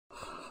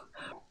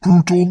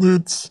brutal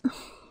knits.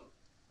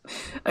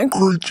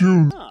 Great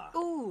tune.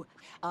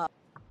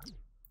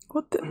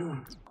 What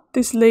the?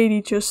 This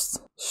lady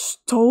just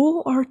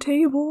stole our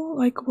table?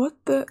 Like, what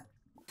the?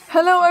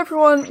 Hello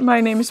everyone, my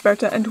name is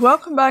Berta and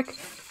welcome back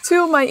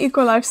to my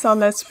Eco Lifestyle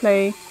Let's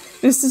Play.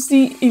 This is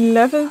the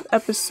 11th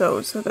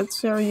episode, so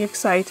that's very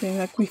exciting.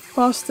 Like, we've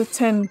passed the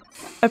 10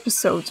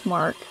 episodes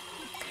mark.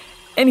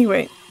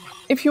 Anyway,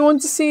 if you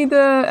want to see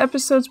the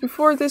episodes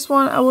before this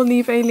one, I will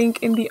leave a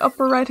link in the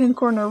upper right hand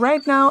corner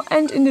right now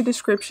and in the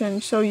description,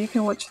 so you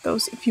can watch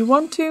those if you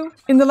want to.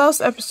 In the last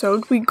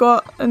episode we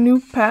got a new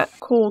pet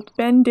called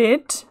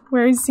Bandit.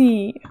 Where is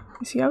he?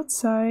 Is he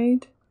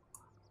outside?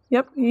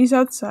 Yep, he's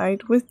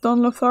outside with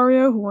Don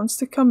Lothario, who wants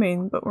to come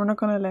in, but we're not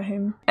gonna let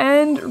him.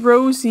 And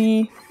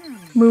Rosie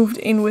moved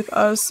in with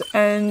us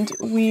and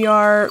we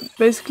are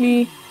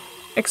basically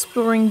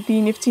exploring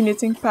the Nifty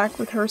Knitting pack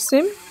with her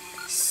sim.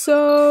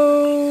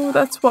 So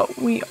that's what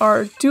we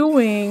are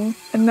doing.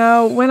 And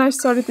now when I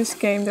started this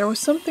game there was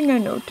something I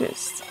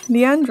noticed.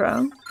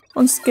 Leandra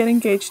wants to get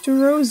engaged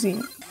to Rosie.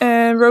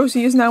 And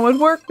Rosie is now at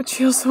work, but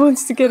she also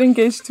wants to get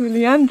engaged to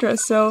Leandra.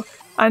 So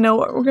I know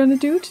what we're gonna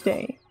do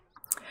today.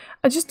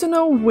 I just don't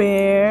know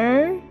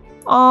where.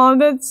 Oh,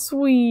 that's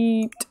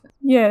sweet.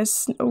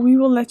 Yes, we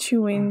will let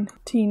you in,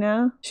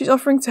 Tina. She's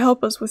offering to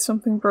help us with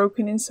something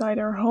broken inside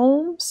our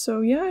home.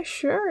 So yeah,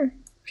 sure.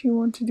 If you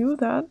want to do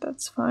that,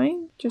 that's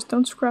fine. Just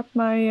don't scrap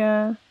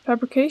my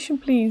fabrication,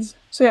 please.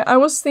 So yeah, I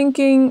was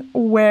thinking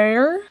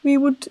where we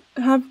would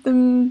have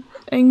them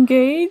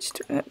engaged.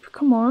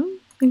 Come on,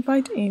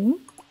 invite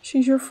in.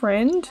 She's your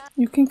friend.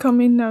 You can come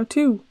in now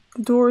too.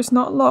 The door is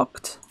not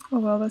locked. Oh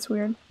well, that's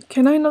weird.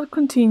 Can I not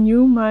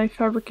continue my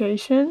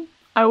fabrication?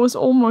 I was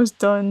almost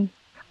done.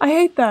 I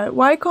hate that.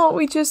 Why can't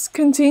we just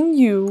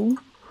continue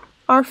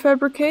our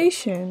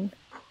fabrication?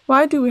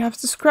 Why do we have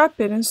to scrap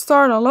it and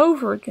start all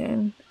over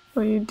again?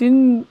 Well, you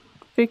didn't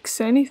fix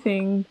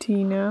anything,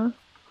 Tina.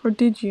 Or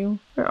did you?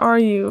 Where are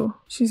you?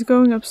 She's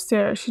going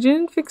upstairs. She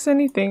didn't fix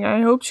anything.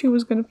 I hoped she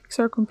was gonna fix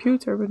our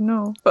computer, but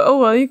no. But oh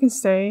well, you can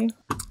stay.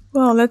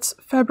 Well, let's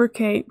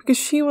fabricate, because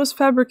she was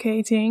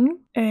fabricating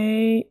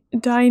a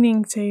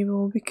dining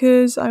table,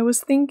 because I was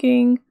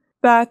thinking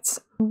that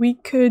we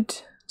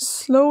could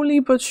slowly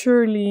but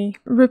surely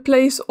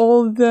replace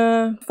all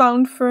the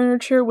found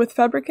furniture with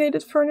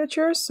fabricated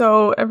furniture,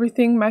 so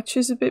everything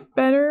matches a bit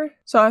better.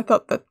 So I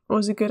thought that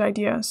was a good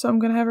idea. So I'm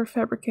gonna have her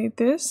fabricate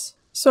this.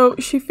 So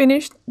she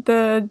finished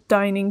the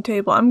dining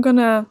table. I'm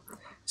gonna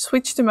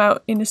switch them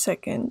out in a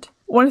second.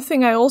 One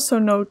thing I also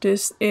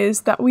noticed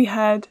is that we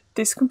had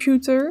this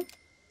computer,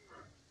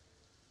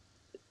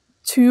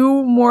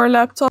 2 more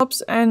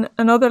laptops and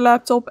another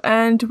laptop,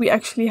 and we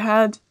actually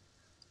had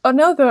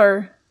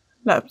another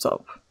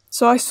laptop.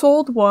 So I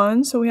sold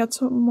one, so we had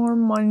some more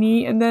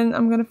money, and then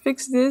I'm gonna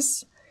fix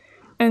this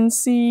and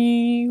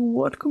see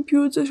what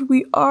computers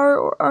we are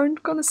or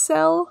aren't gonna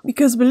sell.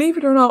 Because believe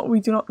it or not, we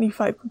do not need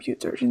 5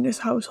 computers in this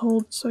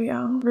household. So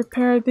yeah,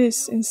 repair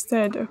this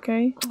instead,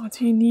 okay? Oh,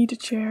 do you need a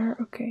chair?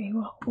 Okay,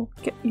 well, we'll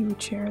get you a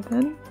chair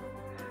then.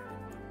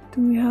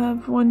 Do we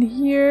have one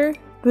here?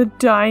 The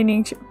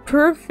dining chair.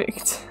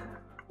 Perfect!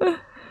 I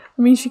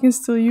mean, she can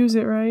still use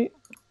it, right?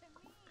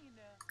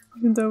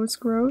 Even though it's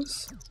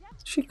gross.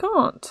 She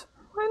can't.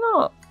 Why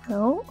not?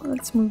 Well,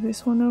 let's move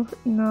this one over.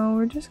 No,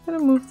 we're just gonna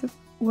move the...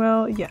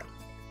 Well, yeah.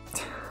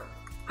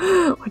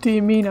 What do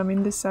you mean I'm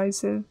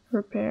indecisive?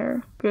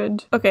 Repair.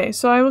 Good. Okay,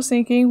 so I was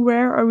thinking,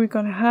 where are we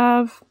gonna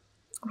have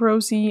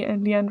Rosie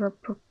and Leandra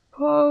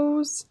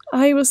propose?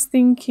 I was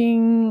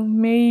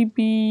thinking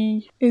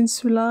maybe in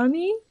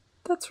Sulani?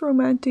 That's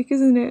romantic,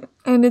 isn't it?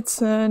 And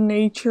it's a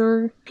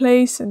nature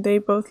place and they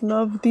both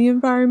love the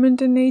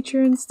environment and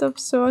nature and stuff,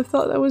 so I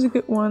thought that was a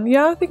good one.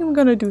 Yeah, I think I'm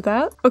gonna do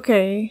that.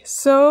 Okay,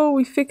 so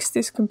we fixed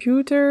this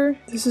computer.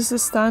 This is a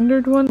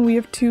standard one. We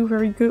have 2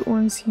 very good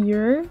ones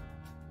here,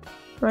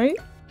 right?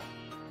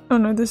 Oh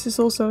no, this is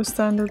also a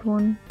standard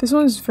one. This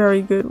one is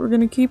very good. We're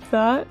gonna keep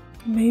that.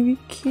 Maybe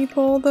keep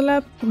all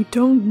the we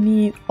don't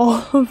need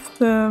all of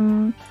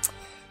them.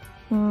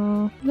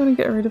 I'm gonna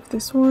get rid of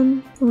this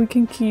one. We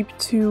can keep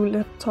 2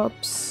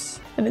 laptops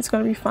and it's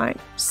gonna be fine.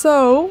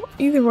 So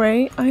either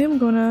way, I am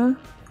gonna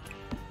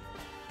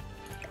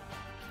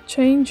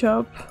change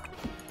up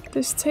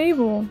this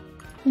table.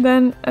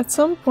 Then at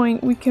some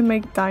point we can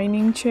make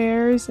dining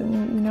chairs and,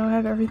 you know,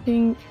 have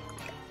everything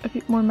a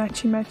bit more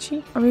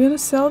matchy-matchy. Are we gonna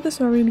sell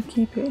this or are we gonna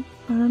keep it?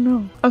 I don't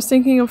know. I was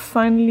thinking of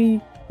finally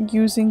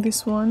using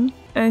this one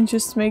and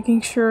just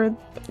making sure,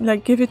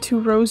 like, give it to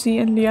Rosie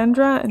and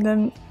Leandra and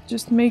then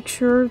just make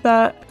sure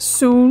that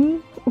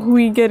soon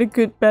we get a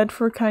good bed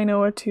for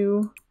Kainoa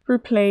to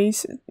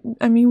replace.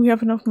 I mean, we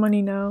have enough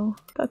money now.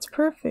 That's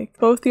perfect.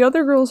 Both the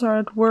other girls are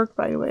at work,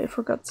 by the way. I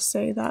forgot to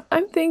say that.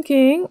 I'm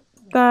thinking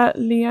that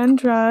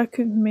Leandra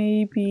could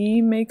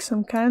maybe make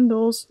some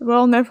candles.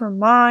 Well, never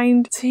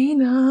mind.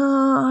 Tina,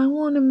 I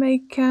want to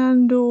make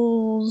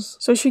candles.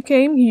 So she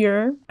came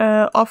here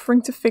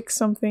offering to fix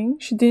something.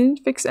 She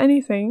didn't fix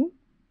anything.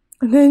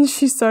 And then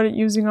she started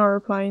using our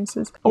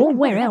appliances. Oh,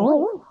 where?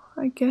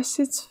 I guess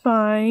it's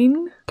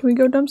fine. Can we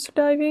go dumpster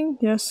diving?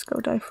 Yes, go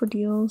dive for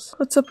deals.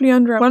 What's up,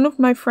 Leandra? One of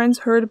my friends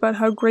heard about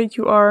how great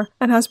you are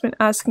and has been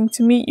asking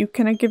to meet you.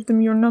 Can I give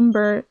them your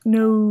number?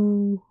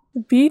 No.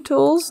 The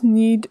beetles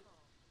need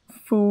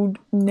food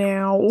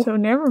now. So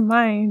never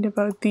mind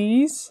about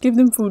these. Give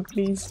them food,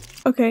 please.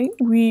 Okay,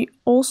 we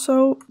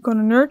also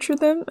gonna nurture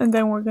them and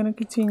then we're gonna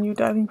continue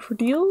diving for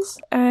deals.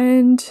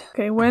 And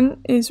okay,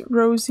 when is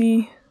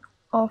Rosie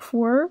off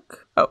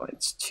work? Oh,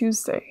 it's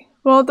Tuesday.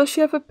 Well, does she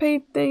have a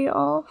paid day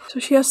off? So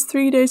she has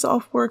 3 days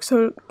off work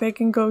so they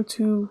can go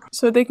to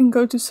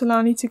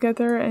Salani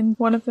together and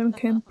one of them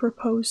can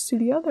propose to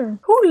the other.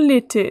 Who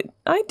lit it?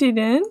 I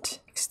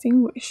didn't.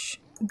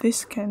 Extinguish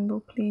this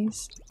candle,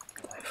 please.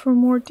 For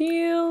more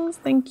deals,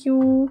 thank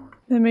you.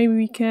 Then maybe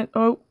we can,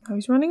 oh, now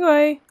he's running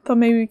away. Thought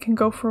maybe we can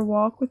go for a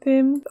walk with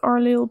him. Our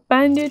little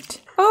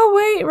bandit. Oh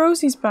wait,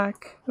 Rosie's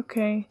back.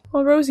 Okay,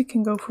 well Rosie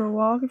can go for a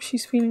walk if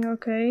she's feeling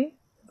okay.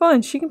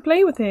 Fun, she can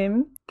play with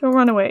him. Don't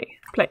run away,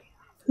 play.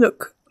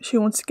 Look, she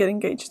wants to get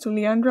engaged to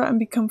Leandra and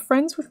become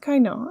friends with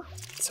Kaina.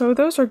 So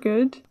those are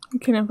good. We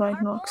can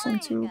invite Nox in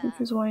too,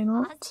 because why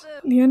not?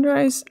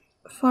 Leandra is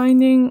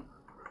finding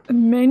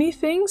many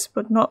things,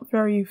 but not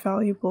very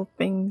valuable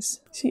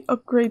things. See,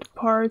 upgrade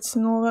parts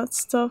and all that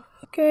stuff.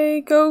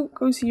 Okay, go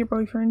see your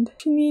boyfriend.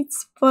 She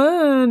needs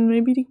fun.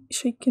 Maybe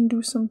she can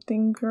do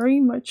something very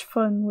much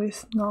fun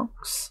with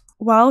Nox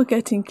while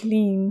getting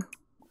clean.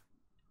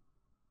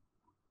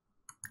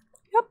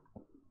 Yep,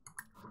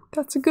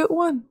 that's a good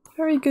one.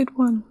 Very good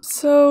one.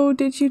 So,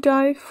 did you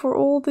dive for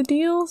all the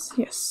deals?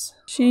 Yes.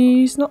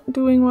 She's not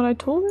doing what I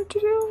told her to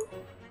do?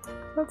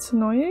 That's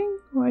annoying.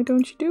 Why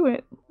don't you do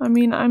it? I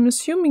mean, I'm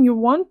assuming you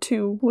want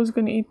to. Who's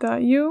gonna eat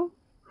that? You?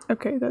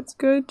 Okay, that's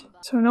good.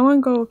 So no one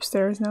go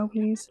upstairs now,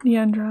 please.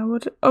 Leandra,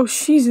 what? Oh,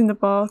 she's in the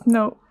bath.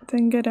 No,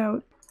 then get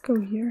out.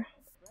 Go here.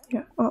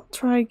 Yeah, well,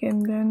 try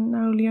again then.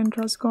 Now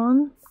Leandra's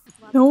gone.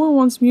 No one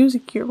wants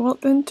music here. Well,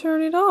 then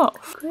turn it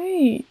off.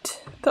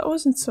 Great. That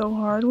wasn't so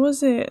hard,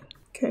 was it?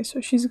 Okay,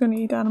 so she's gonna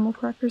eat animal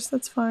crackers.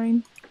 That's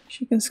fine.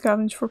 She can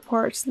scavenge for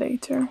parts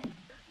later.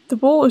 The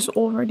bowl is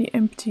already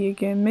empty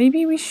again.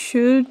 Maybe we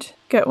should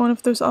get one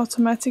of those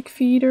automatic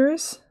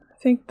feeders.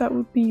 I think that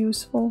would be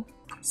useful.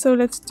 So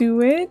let's do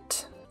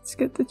it. Let's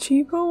get the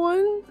cheaper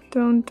one.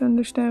 Don't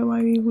understand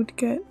why we would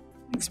get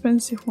an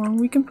expensive one.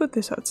 We can put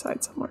this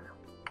outside somewhere.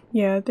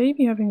 Yeah, they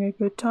be having a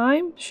good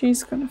time.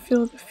 She's gonna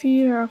fill the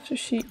feeder after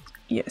she...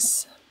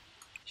 Yes.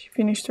 She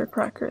finished her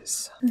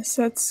crackers. And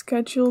set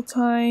schedule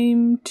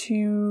time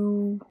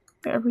to...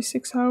 Every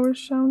 6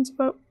 hours sounds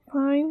about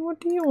fine. What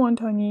do you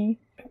want, honey?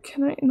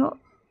 Can I not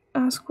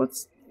ask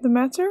what's the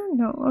matter?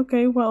 No.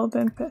 Okay, well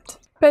then pet.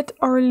 Pet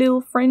our little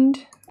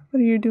friend.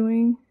 What are you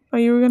doing? Oh,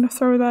 you were gonna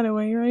throw that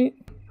away, right?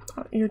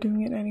 Oh, you're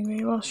doing it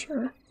anyway. Well,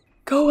 sure.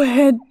 Go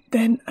ahead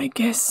then, I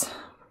guess.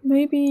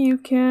 Maybe you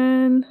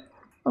can...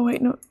 Oh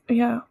wait, no.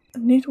 Yeah.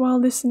 Knit while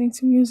listening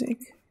to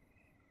music.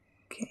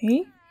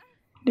 Okay.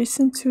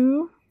 Listen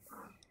to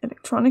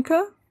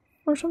electronica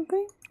or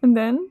something. And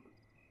then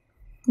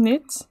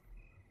knit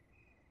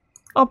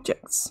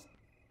objects.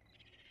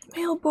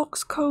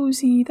 Mailbox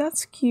cozy,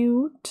 that's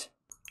cute.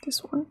 This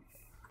one.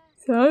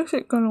 So is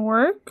it gonna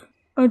work?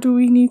 Or do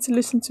we need to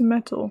listen to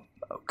metal?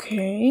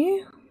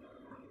 Okay.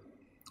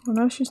 Well,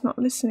 now she's not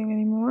listening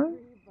anymore.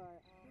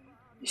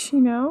 Is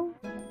she now?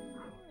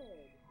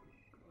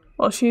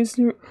 Well, she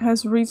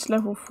has reached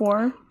level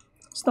 4.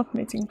 Stop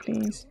knitting,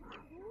 please.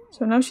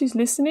 So now she's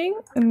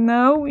listening, and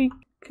now we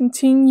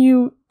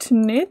continue to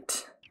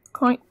knit.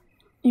 Can't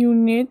you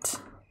knit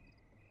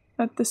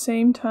at the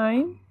same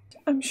time?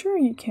 I'm sure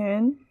you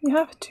can. You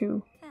have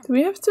to. Do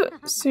we have to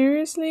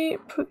seriously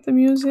put the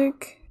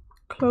music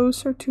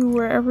closer to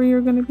wherever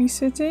you're gonna be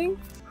sitting?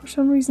 For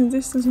some reason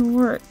this doesn't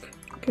work.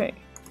 Okay.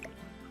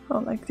 Oh,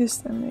 like this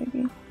then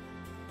maybe.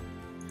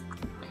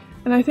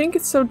 And I think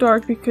it's so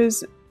dark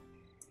because...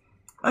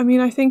 I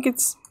mean, I think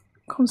it's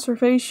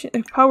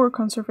power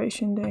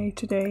conservation day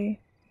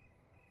today.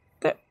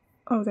 There.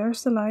 Oh,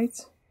 there's the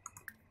light.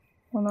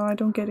 Well, no, I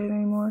don't get it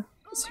anymore.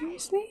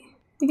 Seriously?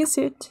 You can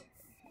sit.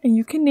 And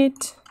you can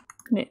knit.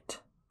 Knit.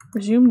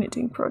 Resume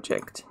knitting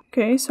project.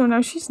 Okay, so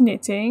now she's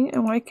knitting.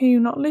 And why can you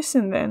not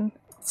listen then?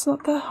 It's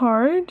not that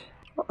hard.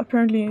 Well,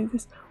 apparently it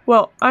is.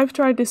 Well, I've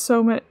tried this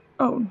so many...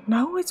 Oh,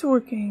 now it's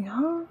working,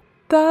 huh?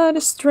 That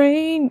is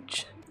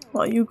strange.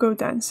 Well, you go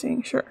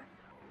dancing, sure.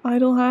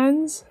 Idle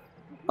hands.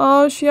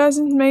 Oh, she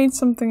hasn't made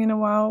something in a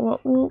while. Well,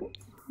 we'll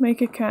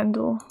make a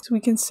candle so we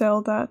can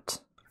sell that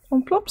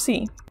on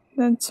Plopsy.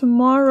 Then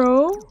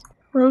tomorrow,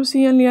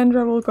 Rosie and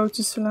Leandra will go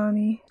to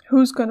Salani.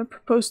 Who's gonna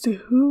propose to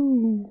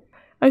who?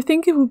 I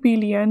think it would be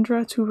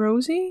Leandra to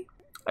Rosie.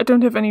 I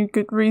don't have any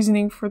good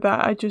reasoning for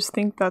that. I just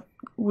think that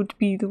would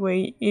be the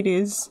way it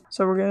is.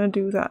 So we're gonna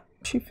do that.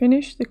 She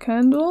finished the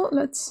candle.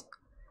 Let's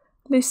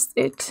list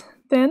it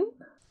then.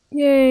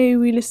 Yay,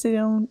 we listed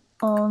it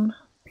on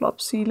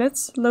Plopsy.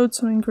 Let's load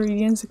some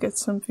ingredients and get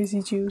some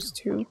fizzy juice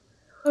too.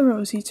 Oh,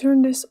 Rosie,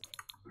 turn this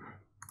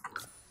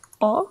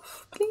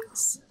off,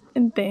 please.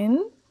 And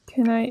then,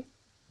 can I...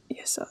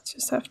 Yes, I'll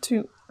just have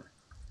to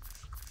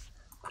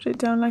put it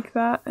down like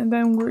that, and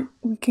then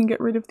we can get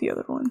rid of the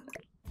other one.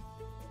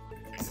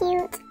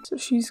 Cute. So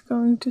she's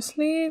going to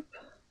sleep.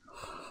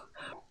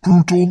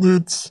 Brutal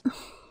knits.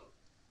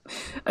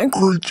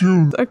 Great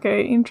tunes.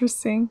 Okay,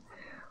 interesting.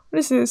 What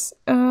is this?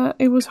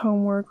 It was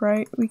homework,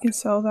 right? We can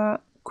sell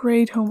that.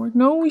 Great homework.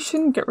 No, we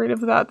shouldn't get rid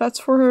of that. That's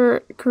for her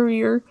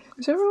career.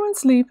 Is everyone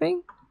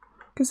sleeping?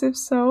 Because if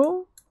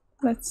so,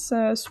 let's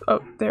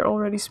oh, they're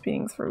already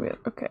speeding through it.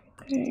 Okay.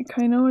 Okay,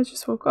 Kainoa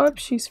just woke up.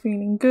 She's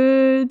feeling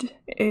good.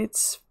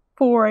 It's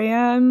 4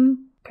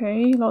 AM.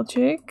 Okay,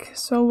 logic.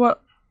 So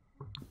what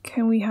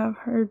can we have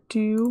her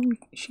do?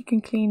 She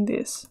can clean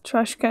this.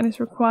 Trash can is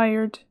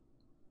required.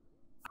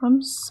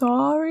 I'm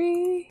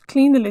sorry.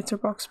 Clean the litter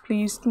box,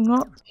 please. Do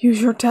not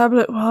use your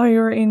tablet while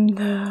you're in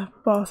the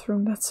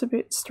bathroom. That's a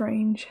bit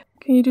strange.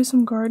 Can you do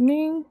some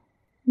gardening?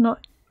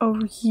 Not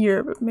over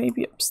here, but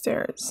maybe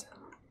upstairs.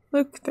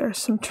 Look, there's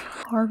some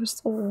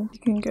harvest all. You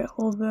can get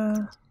all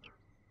the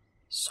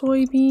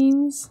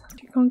soybeans.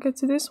 You can't get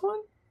to this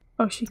one?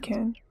 Oh, she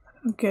can. I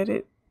don't get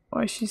it.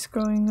 Why she's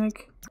going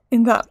like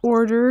in that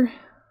order.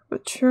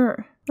 But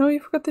sure. No, you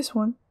forgot this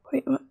one.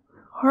 Wait, what?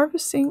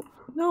 Harvesting?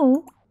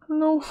 No. I don't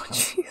know what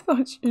she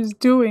thought she was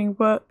doing,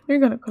 but you're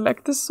gonna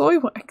collect the soy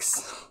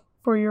wax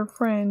for your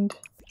friend.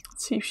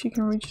 Let's see if she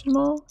can reach them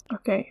all.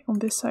 Okay, on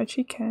this side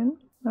she can.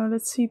 Now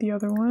let's see the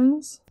other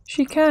ones.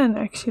 She can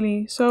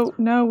actually. So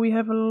now we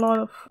have a lot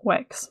of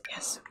wax.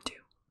 Yes, we do.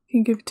 We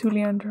can give it to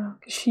Leandra.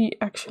 She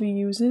actually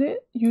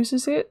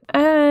uses it.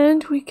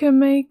 And we can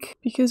make,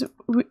 because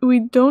we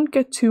don't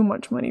get too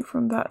much money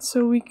from that.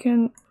 So we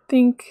can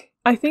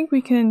I think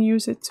we can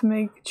use it to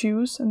make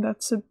juice, and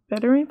that's a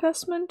better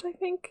investment, I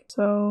think.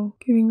 So,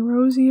 giving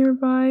Rosie her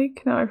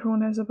bike. Now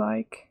everyone has a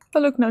bike. Oh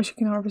look, now she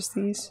can harvest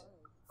these.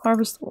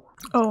 Harvest all.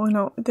 Oh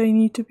no, they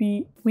need to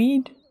be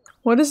weed.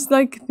 What is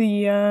like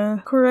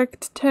the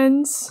correct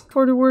tense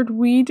for the word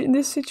weed in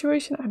this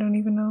situation? I don't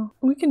even know.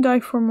 We can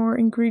dive for more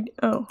ingredient.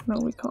 Oh, no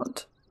we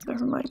can't.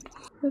 Never mind.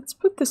 Let's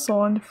put this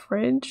all in the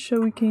fridge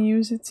so we can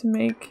use it to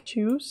make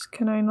juice.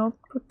 Can I not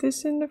put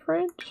this in the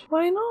fridge?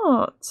 Why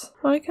not?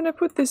 Why can I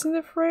put this in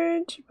the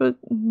fridge but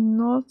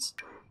not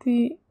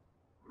the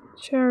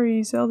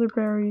cherries,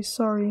 elderberries?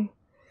 Sorry.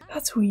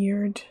 That's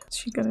weird. What's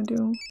she gonna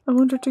do? I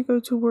want her to go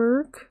to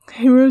work.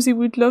 Hey Rosie,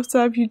 we'd love to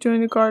have you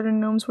join the garden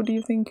gnomes. What do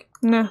you think?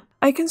 Nah.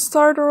 I can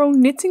start our own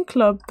knitting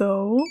club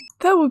though.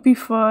 That would be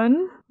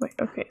fun. Wait,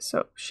 okay,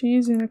 so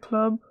she's in a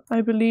club.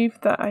 I believe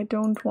that I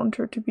don't want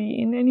her to be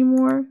in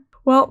anymore.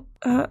 Well,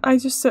 I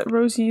just said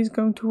Rosie is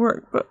going to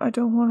work, but I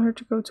don't want her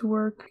to go to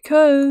work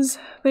because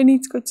they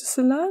need to go to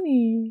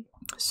Selani.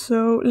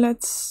 So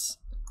let's...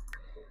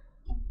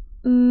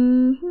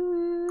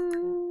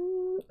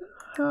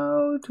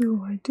 How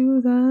do I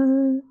do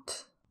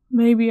that?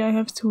 Maybe I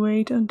have to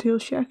wait until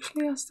she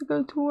actually has to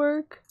go to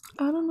work.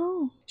 I don't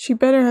know. She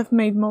better have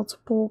made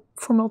multiple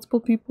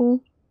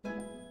people.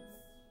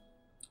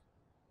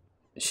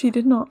 She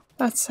did not.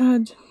 That's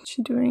sad. What's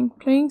she doing?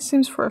 Playing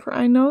Sims Forever.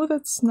 I know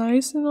that's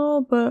nice and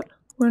all, but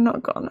we're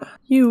not gonna.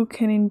 You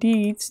can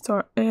indeed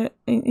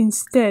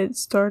instead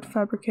start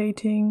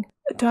fabricating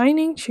a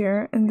dining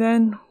chair and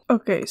then...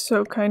 Okay,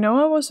 so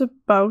Kainoa was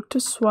about to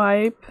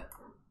swipe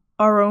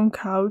our own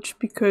couch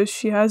because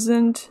she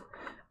hasn't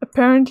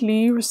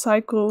apparently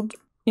recycled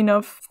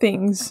enough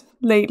things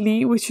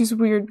lately, which is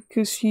weird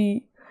because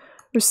she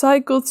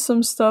recycled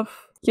some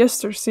stuff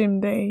yesterday sim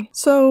day.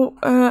 So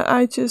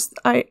I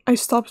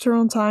stopped her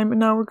on time and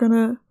now we're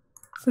gonna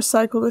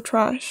recycle the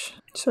trash.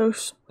 So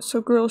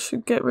girl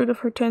should get rid of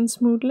her 10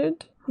 smooth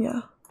lid.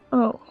 Yeah.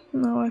 Oh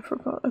no, I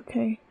forgot.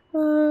 Okay.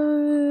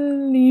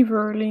 Leave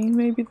early.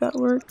 Maybe that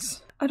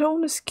works. I don't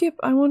want to skip.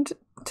 I want to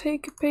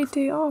take a paid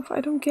day off.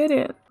 I don't get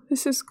it.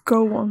 This is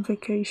go on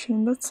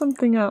vacation. That's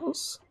something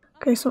else.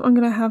 Okay, so I'm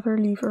gonna have her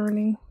leave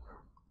early.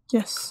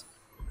 Yes.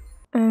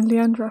 And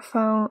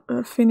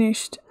Leandra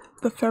finished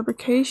the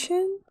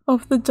fabrication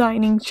of the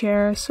dining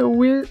chair. So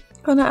we're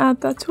gonna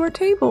add that to our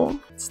table.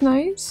 It's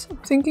nice. I'm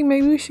thinking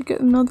maybe we should get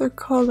another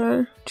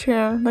color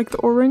chair, like the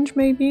orange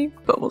maybe,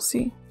 but we'll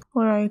see.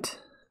 Alright.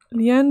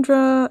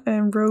 Leandra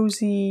and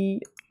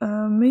Rosie,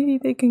 maybe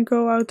they can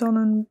go out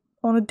on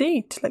a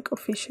date, like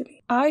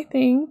officially. I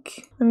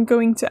think I'm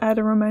going to add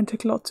a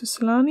romantic lot to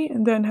Selani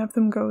and then have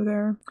them go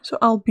there. So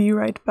I'll be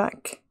right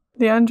back.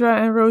 Leandra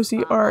and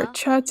Rosie are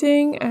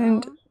chatting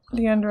and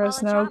Leandra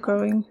is now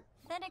going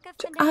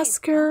to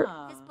ask her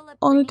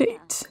on a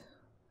date.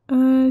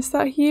 Is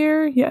that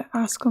here? Yeah,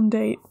 ask on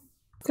date.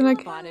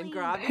 Like,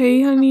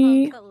 hey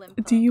honey,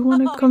 do you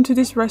want to come to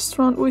this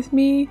restaurant with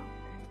me?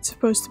 It's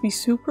supposed to be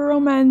super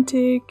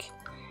romantic,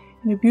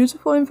 in a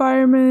beautiful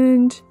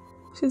environment.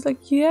 She's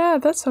like, yeah,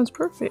 that sounds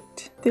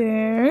perfect.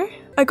 There.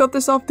 I got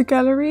this off the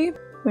gallery.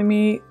 Let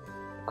me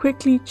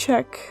quickly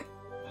check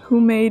who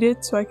made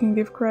it so I can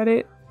give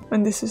credit.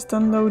 When this is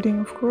done loading,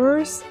 of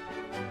course.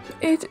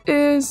 It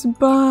is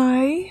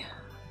by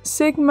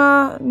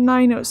Sigma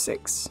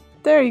 906.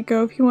 There you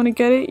go. If you want to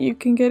get it, you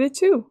can get it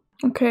too.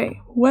 Okay,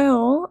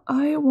 well,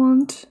 I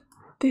want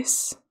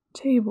this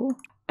table.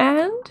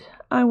 And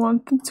I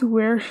want them to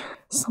wear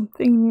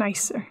something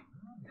nicer.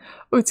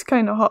 Oh, it's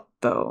kind of hot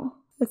though.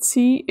 Let's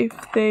see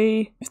if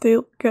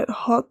they'll get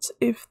hot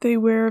if they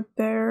wear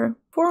their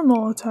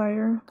formal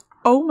attire.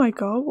 Oh my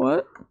god,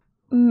 what?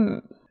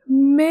 Maybe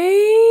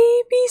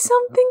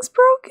something's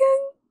broken?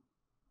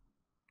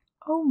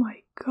 Oh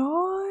my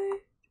god.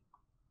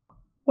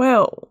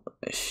 Well,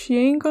 she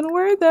ain't gonna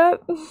wear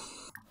that.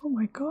 Oh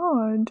my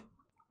god.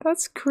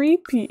 That's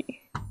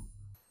creepy.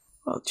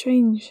 Well,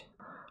 change.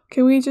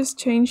 Can we just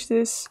change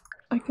this?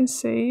 I can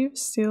save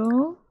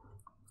still.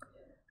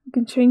 I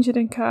can change it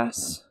in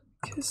cast.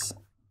 Because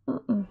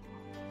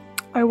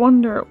I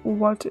wonder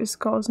what is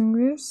causing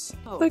this.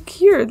 Look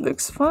here, it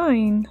looks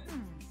fine.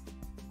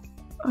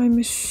 I'm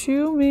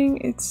assuming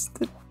it's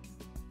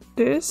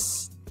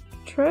this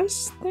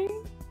dress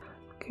thing.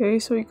 Okay,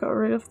 so we got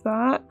rid of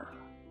that.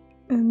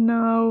 And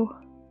now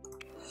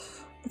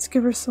let's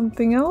give her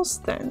something else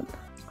then.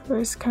 That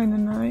is kind of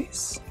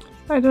nice.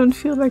 I don't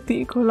feel like the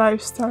eco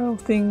lifestyle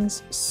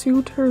things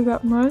suit her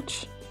that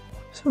much.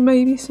 So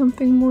maybe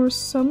something more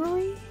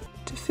summery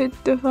to fit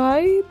the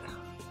vibe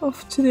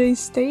of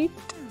today's date.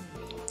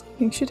 I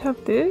think she'd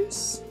have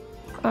this.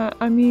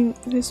 I mean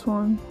this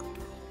one.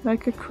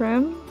 Like a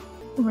creme.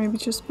 Or maybe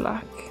just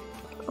black.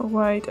 Or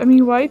white. I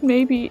mean white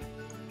maybe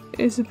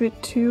is a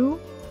bit too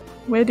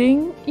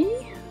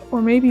wedding-y.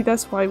 Or maybe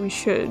that's why we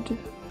should.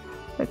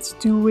 Let's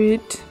do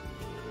it.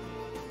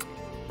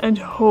 And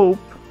hope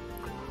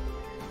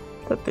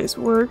that this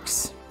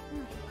works.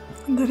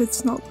 And that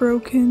it's not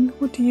broken.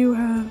 What do you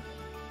have?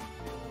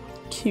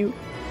 Cute.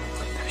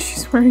 Now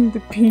she's wearing the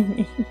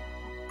beanie.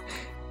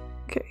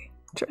 Okay,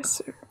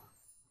 dresser.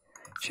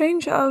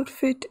 Change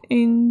outfit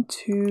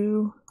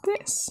into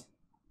this.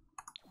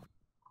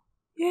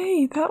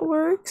 Yay, that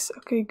works.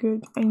 Okay,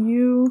 good. And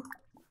you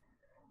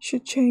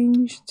should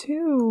change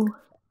too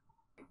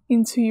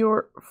into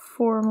your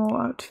formal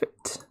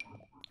outfit.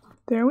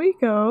 There we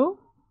go.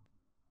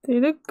 They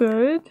look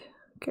good.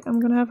 Okay, I'm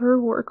gonna have her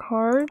work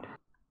hard.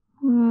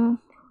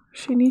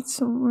 She needs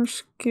some more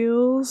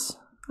skills.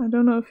 I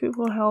don't know if it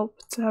will help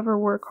to have her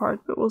work hard,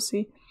 but we'll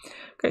see.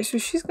 Okay, so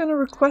she's gonna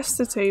request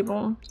the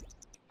table.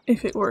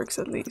 If it works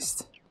at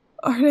least.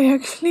 Are they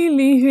actually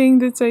leaving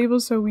the table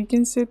so we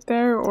can sit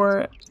there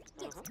or...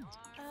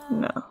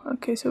 No.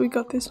 Okay, so we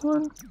got this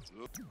one.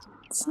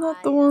 It's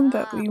not the one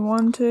that we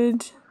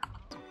wanted.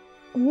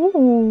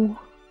 Ooh,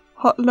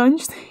 hot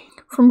lunch thing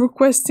from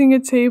requesting a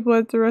table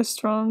at the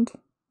restaurant.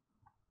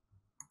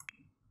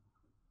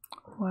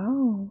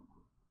 Wow.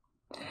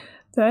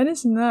 That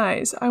is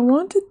nice. I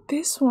wanted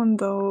this one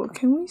though.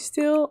 Can we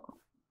still...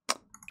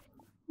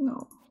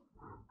 No.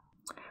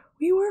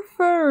 We were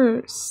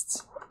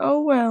first.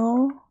 Oh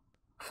well.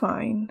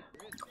 Fine.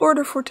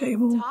 Order for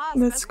table.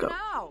 Let's go.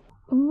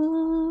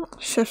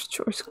 Chef's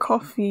choice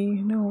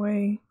coffee. No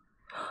way.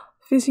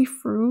 Fizzy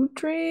fruit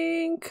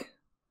drink.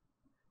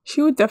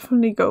 She would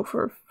definitely go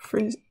for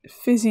a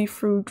fizzy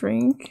fruit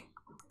drink.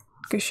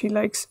 Because she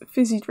likes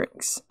fizzy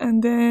drinks.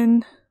 And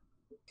then...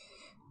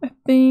 I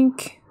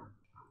think...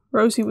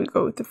 Rosie would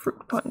go with the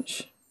fruit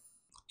punch.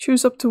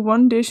 Choose up to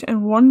one dish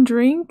and one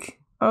drink?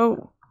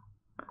 Oh.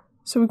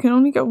 So we can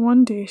only get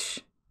one dish.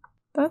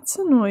 That's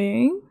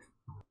annoying.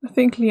 I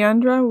think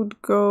Leandra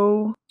would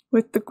go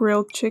with the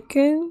grilled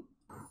chicken.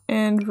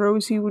 And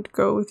Rosie would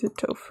go with the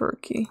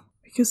tofurkey.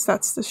 Because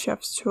that's the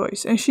chef's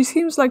choice. And she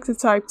seems like the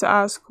type to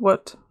ask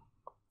what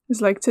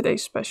is like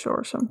today's special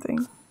or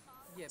something.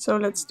 So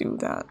let's do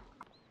that.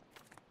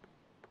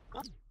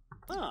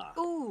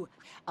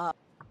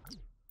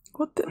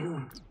 What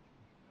the...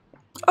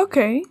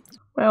 Okay.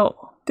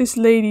 Well, this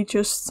lady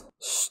just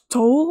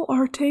stole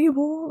our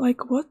table?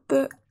 Like what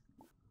the...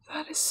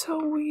 That is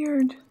so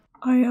weird.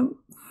 I am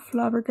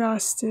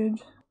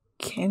flabbergasted.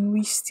 Can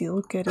we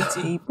still get a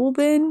table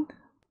then?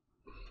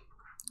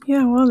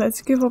 Yeah, well,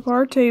 let's give up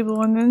our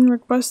table and then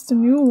request a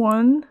new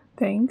one.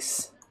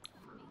 Thanks.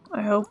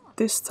 I hope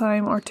this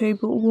time our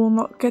table will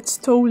not get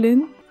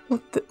stolen.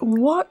 What the...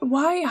 What?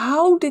 Why?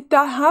 How did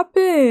that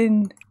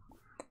happen?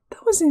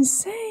 That was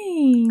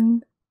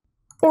insane.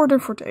 Order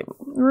for table.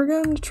 We're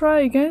gonna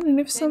try again, and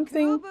if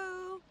something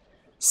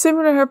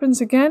similar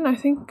happens again, I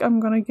think I'm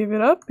gonna give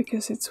it up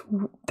because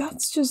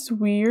that's just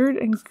weird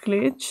and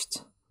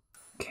glitched.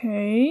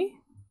 Okay.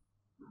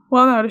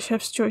 Well, now the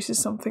chef's choice is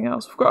something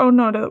else. Oh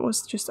no, that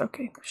was just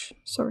okay.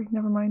 Sorry,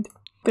 never mind.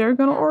 They're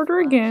gonna order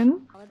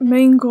again.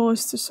 Main goal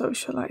is to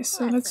socialize,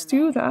 so let's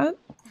do that.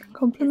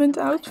 Compliment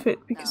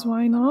outfit, because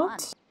why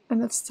not?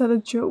 And let's tell a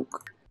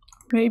joke.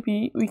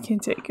 Maybe we can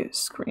take a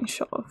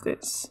screenshot of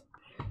this.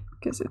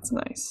 Because it's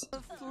nice.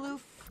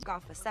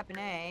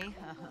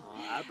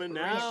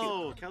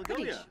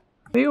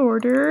 They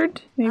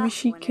ordered. Maybe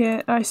she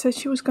can... I said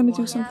she was gonna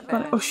do something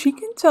funny. Oh, she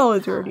can tell a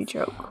dirty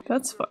joke.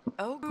 That's fun.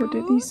 What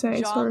did he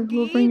say? Sorry,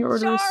 we'll bring your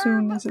order as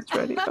soon as it's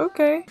ready.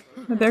 Okay.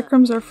 And there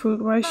comes our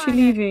food. Why is she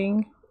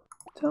leaving?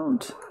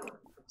 Don't.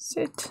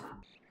 Sit.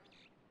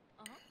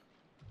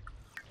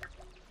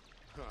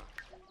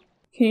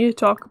 Can you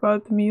talk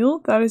about the meal?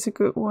 That is a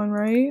good one,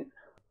 right?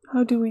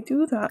 How do we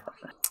do that?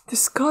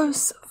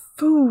 Discuss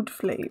food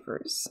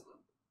flavors.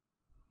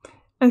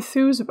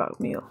 Enthuse about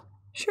meal.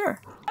 Sure.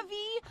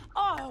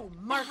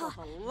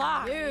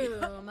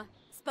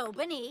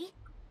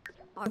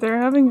 They're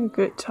having a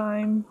good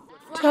time.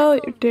 Tell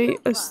your date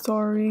a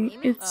story.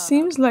 It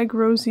seems like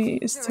Rosie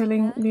is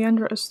telling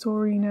Leandra a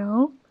story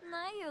now.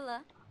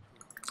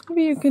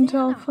 Maybe you can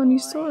tell a funny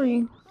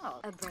story.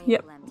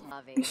 Yep.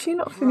 Is she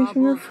not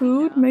finishing her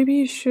food? Maybe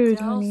you should,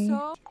 honey.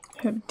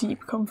 Have a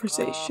deep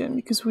conversation,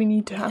 because we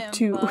need to have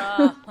two.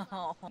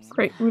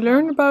 Great, we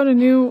learned about a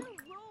new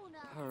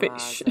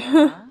fish.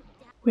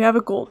 We have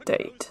a gold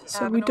date,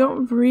 so we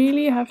don't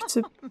really have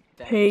to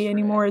pay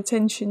any more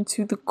attention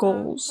to the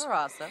goals.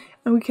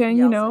 And we can,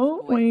 you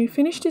know, when we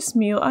finish this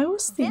meal, I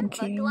was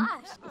thinking,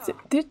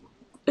 did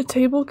a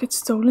table get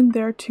stolen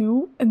there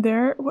too? And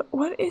there,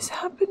 what is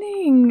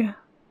happening?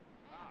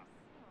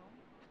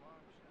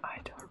 I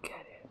don't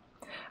get it.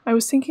 I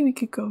was thinking we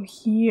could go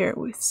here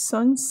with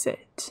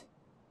sunset.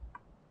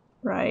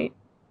 Right?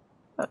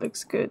 That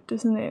looks good,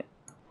 doesn't it?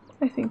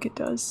 I think it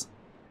does.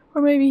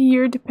 Or maybe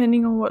here,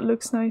 depending on what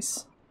looks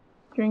nice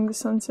during the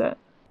sunset.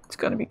 It's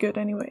gonna be good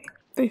anyway.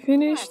 They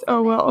finished?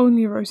 Oh well,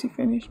 only Rosie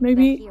finished.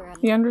 Maybe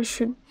Leandra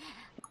should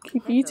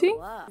keep eating?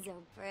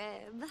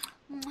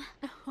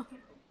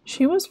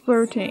 She was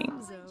flirting.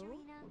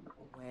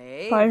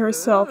 By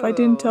herself. I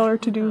didn't tell her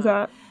to do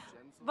that.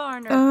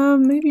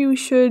 Maybe we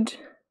should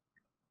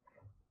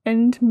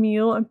end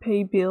meal and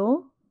pay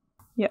bill.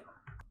 Yeah.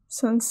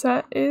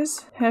 Sunset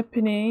is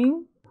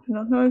happening. I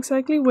don't know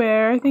exactly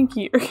where. I think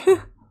here.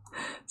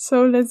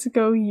 So let's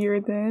go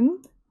here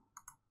then.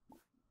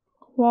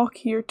 Walk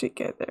here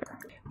together.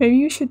 Maybe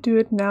you should do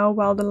it now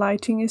while the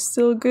lighting is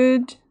still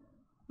good.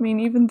 I mean,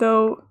 even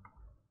though...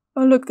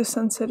 Oh look, the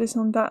sunset is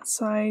on that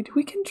side.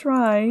 We can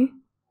try.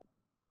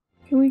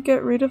 Can we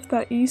get rid of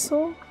that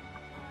easel?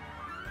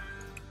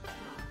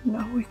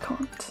 No, we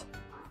can't.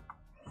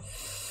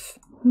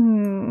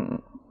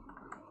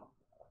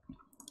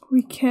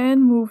 We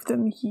can move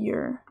them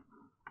here.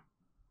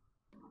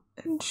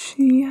 And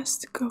she has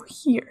to go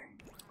here.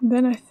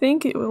 Then I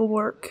think it will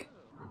work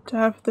to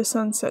have the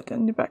sunset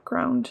in the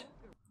background.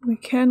 We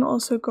can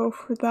also go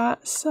for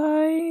that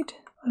side.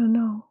 I don't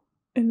know.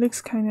 It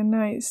looks kind of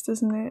nice,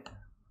 doesn't it?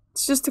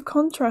 It's just the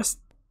contrast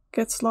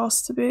gets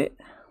lost a bit.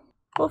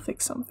 We'll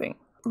fix something.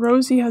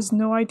 Rosie has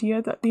no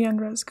idea that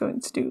Leandra is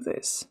going to do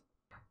this.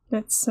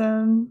 Let's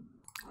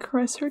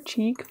caress her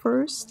cheek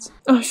first.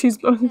 Oh, she's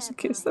blowing us a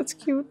kiss. That's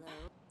cute.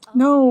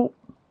 No.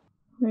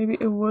 Maybe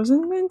it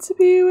wasn't meant to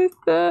be with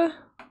the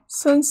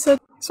sunset.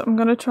 So I'm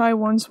gonna try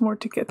once more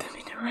to get them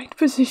in the right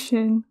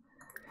position.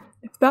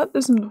 If that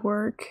doesn't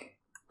work,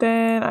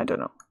 then I don't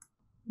know.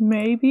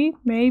 Maybe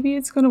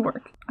it's gonna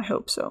work. I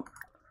hope so.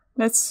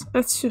 Let's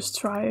just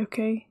try,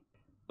 okay?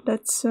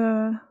 Let's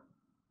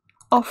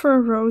offer a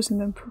rose and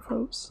then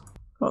propose.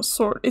 Well,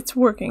 it's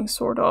working,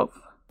 sort of.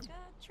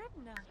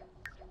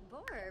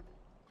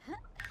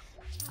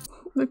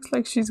 Looks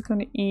like she's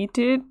gonna eat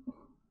it.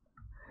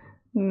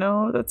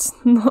 No, that's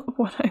not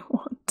what I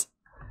want.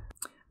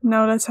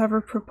 Now let's have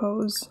her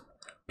propose.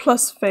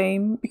 Plus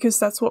fame, because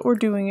that's what we're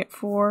doing it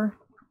for.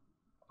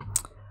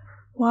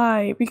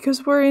 Why?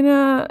 Because we're in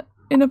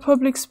a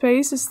public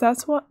space? Is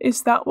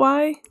that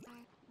why?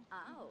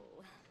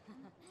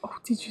 Oh,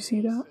 did you see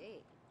that?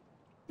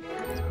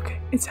 Okay,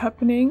 it's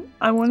happening.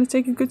 I want to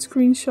take a good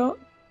screenshot.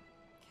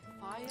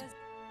 Oh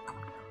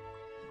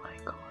my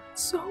god,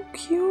 so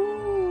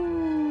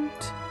cute!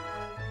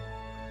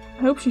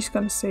 I hope she's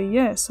gonna say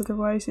yes,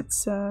 otherwise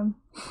it's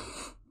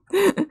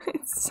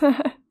it's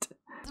sad.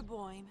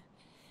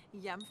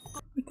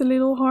 With the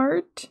little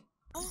heart.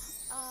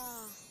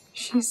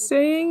 She's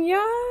saying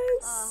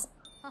yes!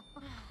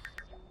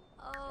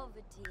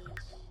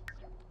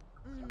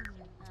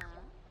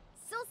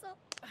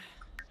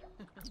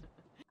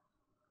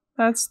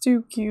 That's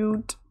too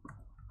cute.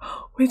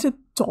 With a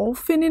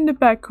dolphin in the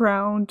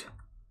background.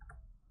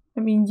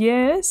 I mean,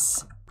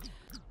 yes.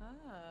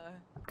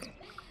 Okay.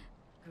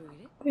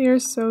 They are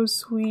so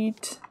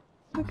sweet.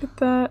 Look at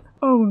that.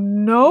 Oh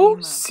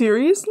no?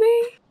 Seriously?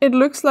 It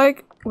looks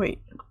like... Wait.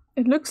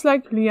 It looks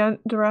like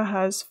Leandra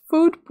has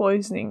food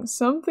poisoning.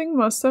 Something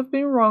must have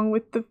been wrong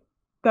with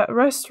that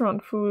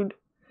restaurant food.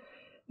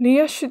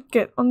 Leah should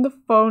get on the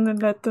phone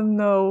and let them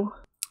know.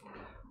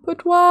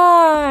 But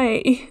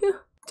why?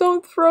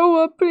 Don't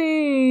throw up,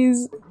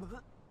 please.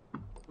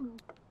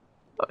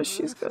 Oh,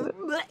 she's gonna...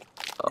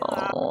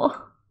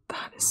 Oh,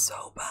 that is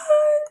so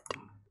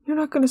bad. You're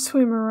not gonna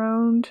swim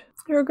around.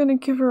 You're gonna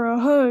give her a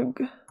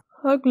hug.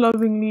 Hug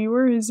lovingly.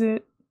 Where is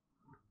it?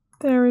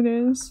 There it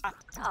is.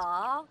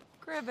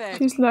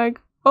 She's like,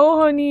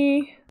 oh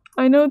honey,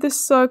 I know this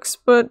sucks,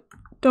 but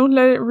don't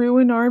let it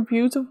ruin our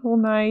beautiful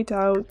night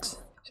out.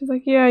 She's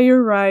like, yeah,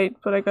 you're right,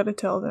 but I gotta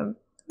tell them.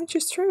 Which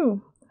is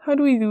true. How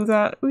do we do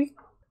that? We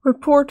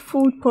report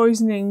food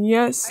poisoning.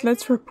 Yes,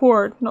 let's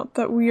report. Not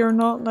that we are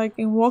not like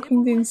in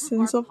walking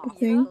distance of the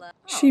thing.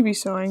 She'd be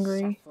so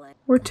angry.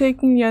 We're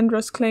taking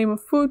Leandra's claim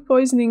of food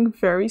poisoning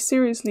very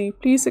seriously.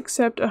 Please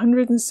accept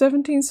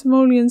 117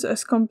 simoleons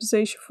as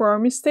compensation for our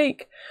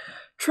mistake.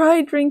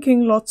 Try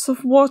drinking lots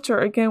of water.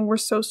 Again, we're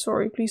so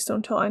sorry. Please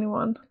don't tell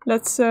anyone.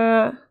 Let's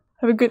have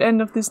a good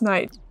end of this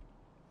night.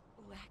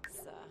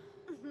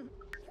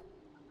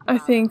 I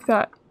think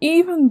that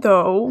even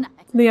though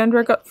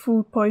Leandra got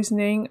food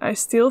poisoning, I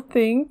still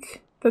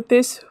think that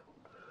this...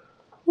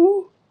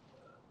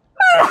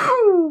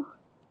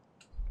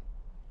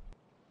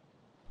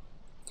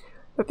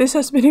 that this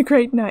has been a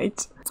great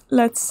night.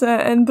 Let's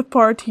end the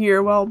part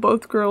here while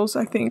both girls,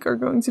 I think, are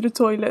going to the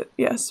toilet.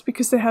 Yes,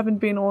 because they haven't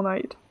been all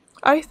night.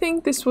 I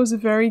think this was a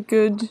very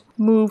good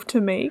move to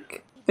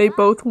make. They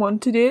both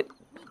wanted it.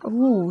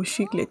 Oh,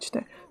 she glitched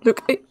there.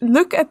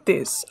 Look at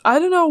this. I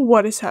don't know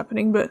what is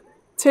happening, but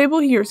table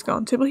here is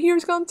gone. Table here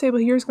is gone. Table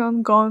here is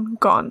gone. Gone.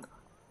 Gone.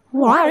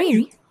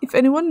 Why? If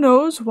anyone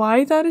knows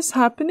why that is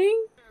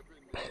happening,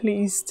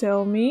 please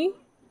tell me.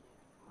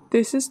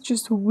 This is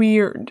just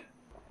weird.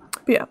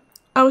 But yeah,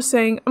 I was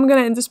saying I'm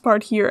gonna end this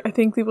part here. I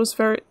think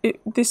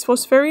this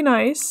was very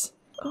nice.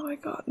 Oh my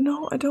god,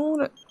 no, I don't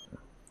wanna.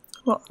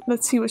 Well,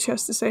 let's see what she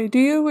has to say. Do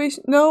you wish?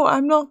 No,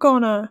 I'm not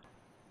gonna.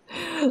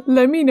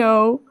 Let me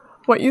know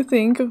what you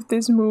think of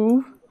this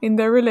move in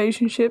their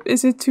relationship.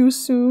 Is it too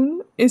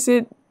soon?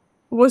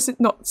 Was it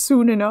not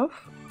soon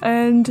enough?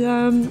 And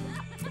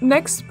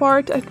next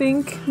part, I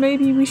think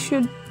maybe we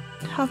should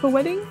have a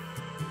wedding?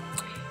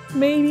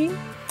 Maybe?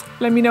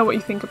 Let me know what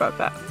you think about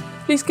that.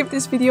 Please give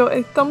this video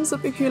a thumbs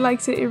up if you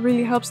liked it, it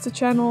really helps the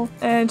channel,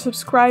 and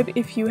subscribe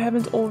if you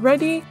haven't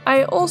already.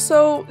 I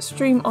also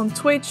stream on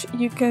Twitch,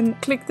 you can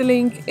click the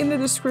link in the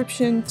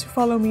description to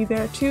follow me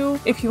there too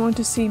if you want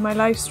to see my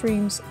live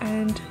streams.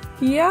 And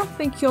yeah,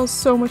 thank you all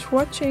so much for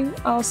watching,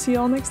 I'll see you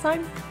all next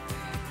time.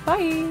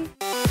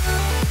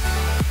 Bye!